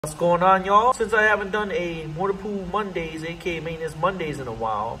What's going on, y'all? Since I haven't done a Motor Pool Mondays, aka Maintenance Mondays, in a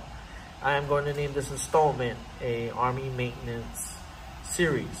while, I am going to name this installment a Army Maintenance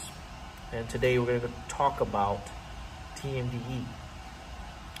Series. And today we're going to talk about TMDE.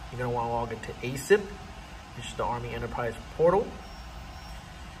 You're going to want to log into Aesip, which is the Army Enterprise Portal.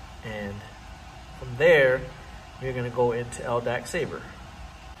 And from there, we're going to go into LDAC Sabre.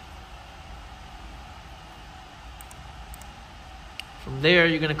 From there,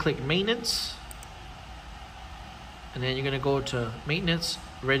 you're going to click Maintenance, and then you're going to go to Maintenance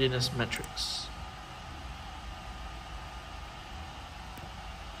Readiness Metrics.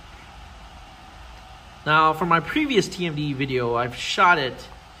 Now, for my previous TMDE video, I've shot it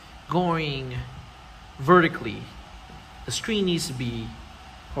going vertically. The screen needs to be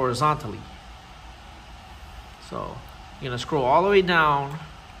horizontally. So, you're going to scroll all the way down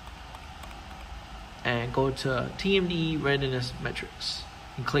and go to TMDE Readiness Metrics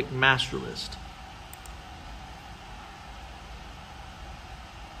and click Master List.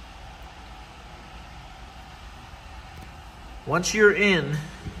 Once you're in, you're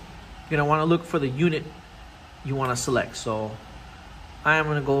gonna want to look for the unit you want to select. So I am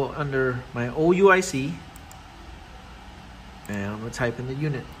gonna go under my OUIC and I'm gonna type in the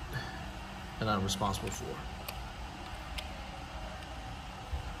unit that I'm responsible for.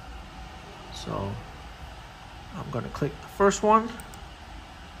 So I'm going to click the first one,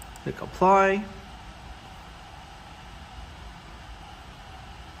 click Apply.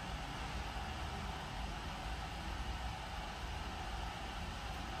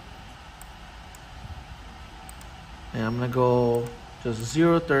 And I'm going to go just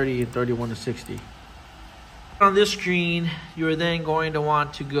 0, 30, and 31 to 60. On this screen, you're then going to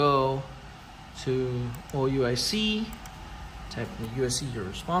want to go to OUIC, type in the USC you're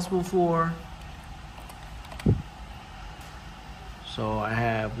responsible for. So I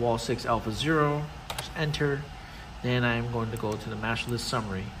have Wall 6 Alpha 0, just enter. Then I'm going to go to the master list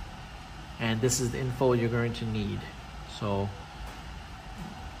summary. And this is the info you're going to need. So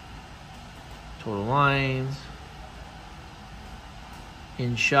total lines,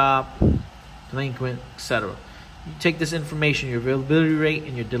 in shop, delinquent, etc. You take this information, your availability rate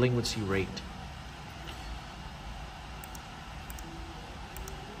and your delinquency rate.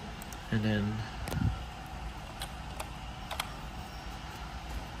 And then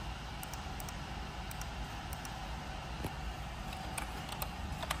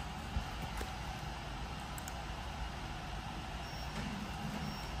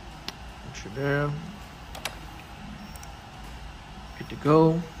there, good to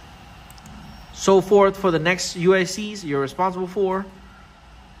go. So forth for the next UICs you're responsible for.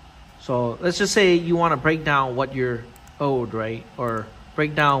 So let's just say you want to break down what you're owed, right? Or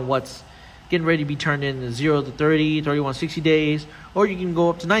break down what's getting ready to be turned in 0 to 30, 31, 60 days, or you can go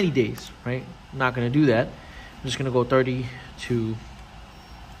up to 90 days, right? I'm not going to do that. I'm just going to go 30 to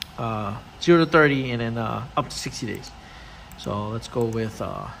 0 to 30 and then up to 60 days. So let's go with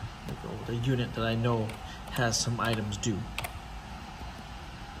the unit that I know has some items due.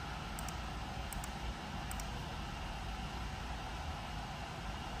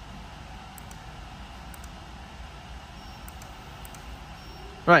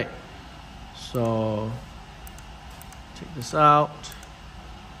 Right, so take this out,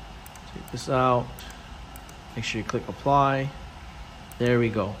 make sure you click apply. There we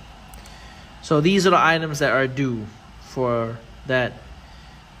go. So these are the items that are due for that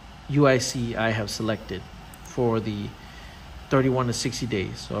UIC I have selected for the 31 to 60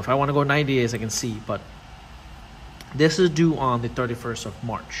 days. So if I want to go 90 days, I can see, but this is due on the 31st of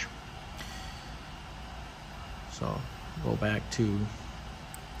March. So go back to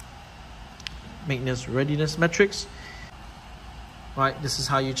Maintenance Readiness Metrics. All right, this is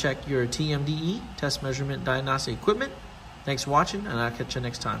how you check your TMDE, Test Measurement Diagnostic Equipment. Thanks for watching, and I'll catch you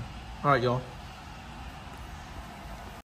next time. All right, y'all.